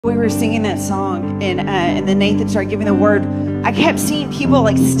We were singing that song, and then Nathan started giving the word. I kept seeing people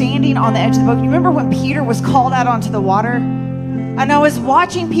like standing on the edge of the boat. You remember when Peter was called out onto the water? And I was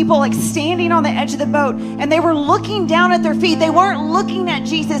watching people like standing on the edge of the boat, and they were looking down at their feet. They weren't looking at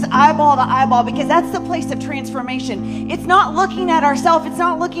Jesus eyeball to eyeball, because that's the place of transformation. It's not looking at ourselves. It's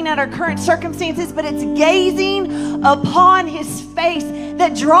not looking at our current circumstances, but it's gazing upon his face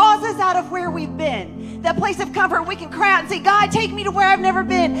that draws us out of where we've been. That place of comfort, we can cry out and say, God, take me to where I've never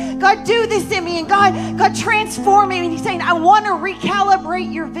been. God, do this in me. And God, transform me. And he's saying, I want to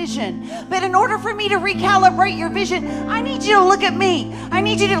recalibrate your vision. But in order for me to recalibrate your vision, I need you to look at me. I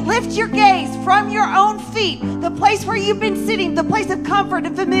need you to lift your gaze from your own feet, the place where you've been sitting, the place of comfort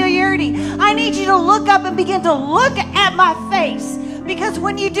and familiarity. I need you to look up and begin to look at my face. Because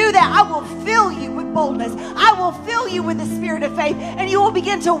when you do that, I will fill you with boldness. I will fill you with the spirit of faith, and you will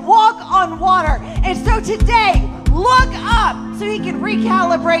begin to walk on water. And so today, look up so he can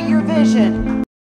recalibrate your vision.